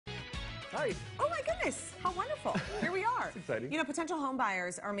Hi. Oh my goodness, how wonderful. Here we are. It's exciting. You know, potential home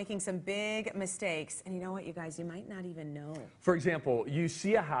buyers are making some big mistakes. And you know what, you guys, you might not even know. For example, you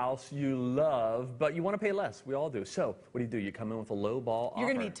see a house you love, but you want to pay less. We all do. So what do? You come in with a low ball offer.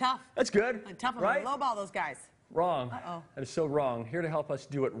 You're going to be tough. That's good. Tough on right? low ball those guys. Wrong. Uh-oh. That is so wrong. Here to help us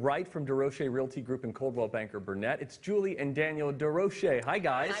do it right from DeRoche Realty Group and Coldwell Banker Burnett, it's Julie and Daniel DeRoche. Hi,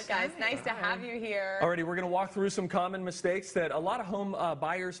 guys. Hi, guys. Nice to have you here. Alrighty, we're going to walk through some common mistakes that a lot of home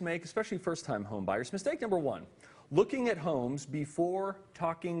buyers make, especially first-time home buyers. Mistake number one, looking at homes before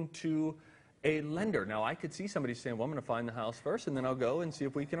talking to a lender. Now, I could see somebody saying, well, I'm going to find the house first, and then I'll go and see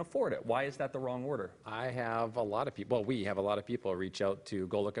if we can afford it. Why is that the wrong order? I have a lot of people, well, we have a lot of people reach out to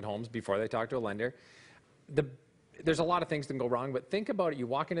go look at homes before they talk to a lender. There's a lot of things that can go wrong, but think about it. You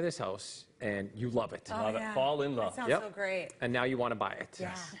walk into this house and you love it. Oh, Love it. Fall in love. That sounds so great. And now you want to buy it.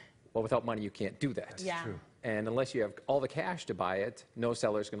 Yeah. Well, without money, you can't do that. Yeah. True. And unless you have all the cash to buy it, no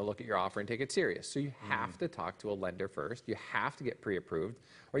seller is going to look at your offer and take it serious. So you have to talk to a lender first. You have to get pre-approved,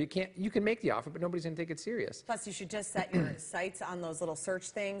 or you can make the offer, but nobody's going to take it serious. Plus, you should just set your sights on those little search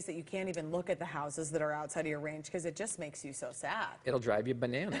things that you can't even look at the houses that are outside of your range because it just makes you so sad. It'll drive you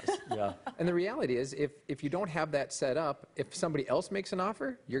bananas. Yeah. And the reality is, if you don't have that set up, if somebody else makes an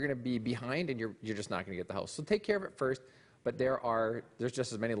offer, you're going to be behind and you're just not going to get the house. So take care of it first. But there's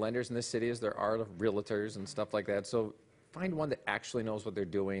just as many lenders in this city as there are realtors and stuff like that. So find one that actually knows what they're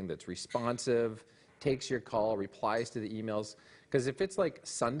doing, that's responsive, takes your call, replies to the emails. Because if it's like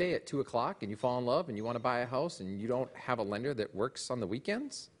Sunday at 2 o'clock and you fall in love and you want to buy a house and you don't have a lender that works on the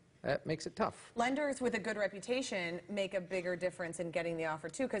weekends, that makes it tough. Lenders with a good reputation make a bigger difference in getting the offer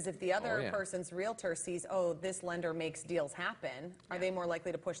too, because if the other person's realtor sees, oh, this lender makes deals happen, are they more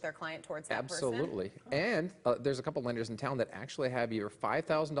likely to push their client towards that person? Absolutely. And there's a couple lenders in town that actually have either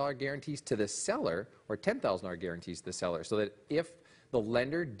 $5,000 guarantees to the seller or $10,000 guarantees to the seller, so that if the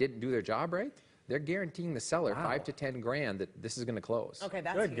lender didn't do their job right, they're guaranteeing the seller $5 to $10 grand that this is going to close. Okay,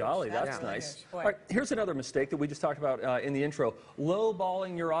 that's Good huge. golly, that's really nice. huge. Boy. All right, here's another mistake that we just talked about in the intro,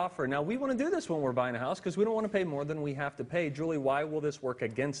 low-balling your offer. Now, we want to do this when we're buying a house because we don't want to pay more than we have to pay. Julie, why will this work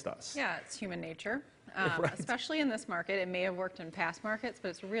against us? Yeah, it's human nature. Right. Especially in this market. It may have worked in past markets, but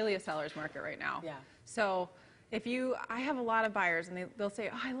it's really a seller's market right now. Yeah. So I have a lot of buyers, and they'll say,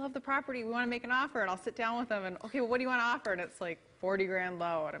 oh, I love the property, we want to make an offer, and I'll sit down with them, and okay, well, what do you want to offer? And it's like 40 grand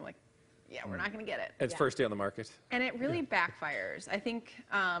low, and I'm like, yeah, we're not going to get it. It's first day on the market. And it really backfires. I think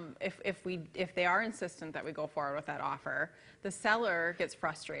if they are insistent that we go forward with that offer, the seller gets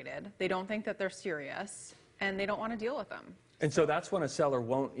frustrated. They don't think that they're serious, and they don't want to deal with them. And so that's when a seller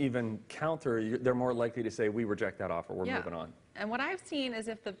won't even counter. They're more likely to say, we reject that offer, we're moving on. And what I've seen is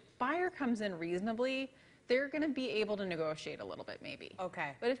if the buyer comes in reasonably, they're going to be able to negotiate a little bit maybe.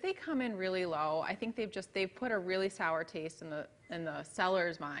 Okay. But if they come in really low, I think they've put a really sour taste in the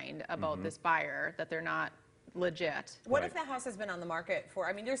seller's mind about this buyer, that they're not legit. What if the house has been on the market for,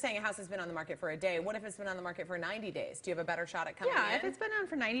 I mean, you're saying a house has been on the market for a day. What if it's been on the market for 90 days? Do you have a better shot at coming in? Yeah, if it's been on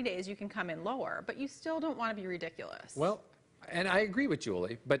for 90 days, you can come in lower, but you still don't want to be ridiculous. Well, and I agree with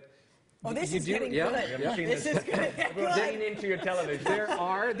Julie, but Oh, this is getting good. This is going to get good. Lean into your television.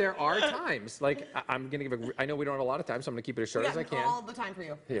 there are times, like I'm going to give I know we don't have a lot of time, so I'm going to keep it as short as I can. All the time for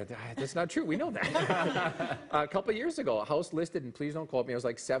you. Yeah, that's not true. We know that. A couple of years ago, a house listed, and please don't quote me, it was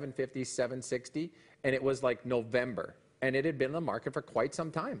like 750, 760, and it was like November, and it had been on the market for quite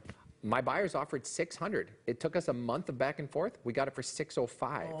some time. My buyers offered 600. It took us a month of back and forth. We got it for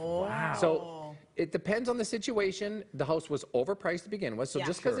 605. Oh. Wow. So it depends on the situation. The house was overpriced to begin with, so Yeah.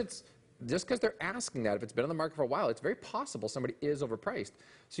 just because they're asking that, if it's been on the market for a while, it's very possible somebody is overpriced.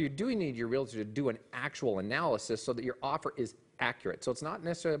 So you do need your realtor to do an actual analysis so that your offer is accurate. So it's not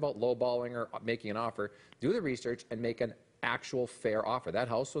necessarily about lowballing or making an offer. Do the research and make an actual fair offer. That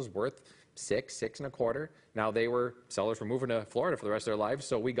house was worth six and a quarter. Now sellers were moving to Florida for the rest of their lives,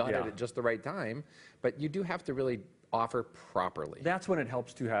 so we got it at just the right time. But you do have to really offer properly. That's when it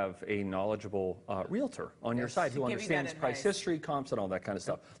helps to have a knowledgeable realtor on your side who understands price history, comps, and all that kind of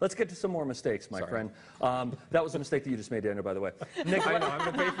stuff. Let's get to some more mistakes, my friend. That was a mistake that you just made, Daniel, by the way. I know, I'm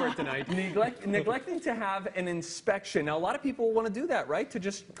going to pay for it tonight. Neglecting to have an inspection. Now, a lot of people want to do that, right? To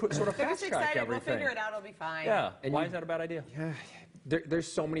just sort of They're just fast-track excited. everything. We'll figure it out. It'll be fine. Yeah. And why is that a bad idea? Yeah,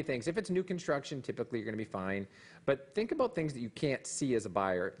 there's so many things. If it's new construction, typically you're going to be fine. But think about things that you can't see as a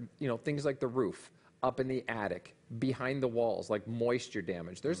buyer. You know, things like the roof, up in the attic, behind the walls, like moisture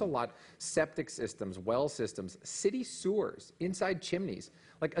damage. There's a lot. Septic systems, well systems, city sewers, inside chimneys.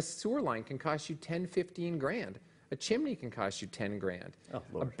 Like a sewer line can cost you 10, 15 grand. A chimney can cost you 10 grand. Oh,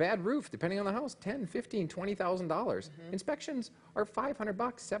 a bad roof, depending on the house, 10, 15, $20,000. Inspections are $500,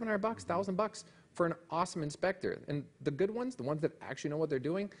 $700, $1,000. for an awesome inspector. And the good ones, the ones that actually know what they're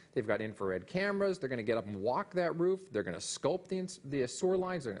doing, they've got infrared cameras. They're going to get up and walk that roof. They're going to scope the sewer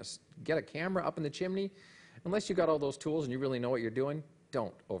lines. They're going to get a camera up in the chimney. Unless you got all those tools and you really know what you're doing,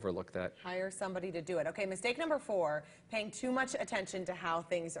 don't overlook that. Hire somebody to do it. Okay, mistake number 4, paying too much attention to how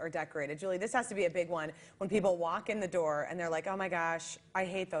things are decorated. Julie, this has to be a big one. When people walk in the door and they're like, oh my gosh, I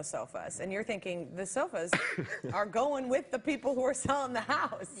hate those sofas. And you're thinking, the sofas are going with the people who are selling the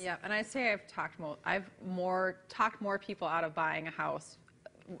house. Yeah, and I say I've talked more people out of buying a house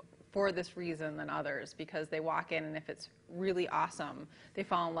for this reason than others, because they walk in and if it's really awesome, they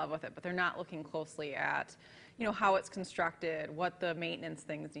fall in love with it, but they're not looking closely at, you know, how it's constructed, what the maintenance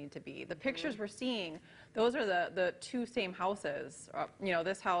things need to be. The pictures we're seeing, those are the 2 same houses. You know,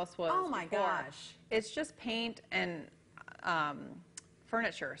 this house was Oh my before. gosh. It's just paint and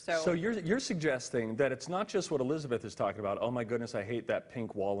furniture. So you're suggesting that it's not just what Elizabeth is talking about, oh my goodness, I hate that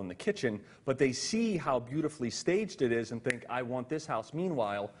pink wall in the kitchen, but they see how beautifully staged it is and think, I want this house.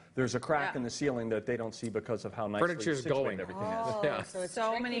 Meanwhile, there's a crack in the ceiling that they don't see because of how nicely Furniture's situated going. everything Oh, is. Yeah. so it's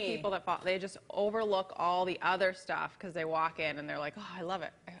so many tricky. people that they just overlook all the other stuff because they walk in and they're like, oh, I love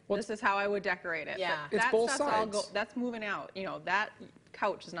it. This is how I would decorate it. Yeah. But It's that both stuff's all sides. that's moving out. You know, that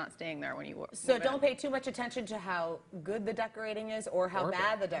couch is not staying there when you So move don't in. pay too much attention to how good the decorating is or how Or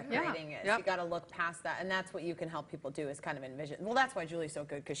bad the decorating is. Yep. You got to look past that, and that's what you can help people do is kind of envision. Well, that's why Julie's so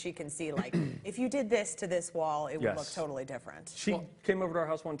good, because she can see, like, if you did this to this wall, it would look Yes. totally different. She came over to our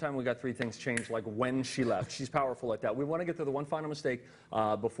house one time. We got 3 things changed, like when she left. She's powerful at that. We want to get to the one final mistake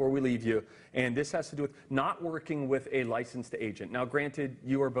before we leave you, and this has to do with not working with a licensed agent. Now, granted,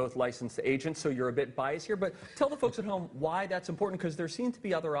 you are both licensed agents, so you're a bit biased here, but tell the folks at home why that's important, because there seem to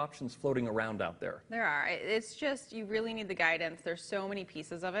be other options floating around out there. There are. It's just, you really need the guidance. There's so many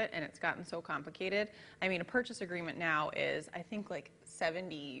pieces of it, and it's gotten so complicated. I mean, a purchase agreement now is, I think, like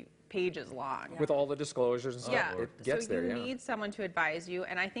 70 pages long. With all the disclosures and stuff, Yeah, it gets so there, you yeah. need someone to advise you.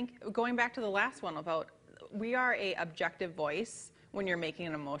 And I think going back to the last one about, we are a objective voice when you're making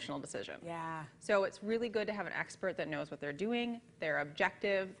an emotional decision. Yeah. So it's really good to have an expert that knows what they're doing. They're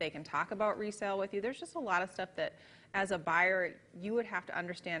objective. They can talk about resale with you. There's just a lot of stuff that, as a buyer, you would have to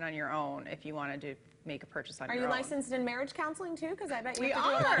understand on your own if you wanted to make a purchase on Are your you own. licensed in marriage counseling, too? Because I bet you We have to do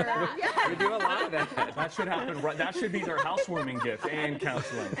a lot of are. that. We do a lot of that. That should happen. Right, that should be their housewarming gift and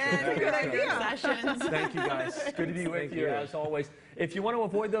counseling. That's a good idea. Sessions. Thank you, guys. Good to be with Thank you, you. as always. If you want to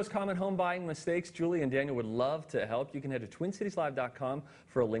avoid those common home buying mistakes, Julie and Daniel would love to help. You can head to TwinCitiesLive.com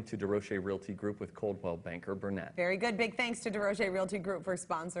for a link to DeRoche Realty Group with Coldwell Banker Burnett. Very good. Big thanks to DeRoche Realty Group for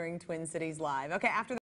sponsoring Twin Cities Live. Okay, after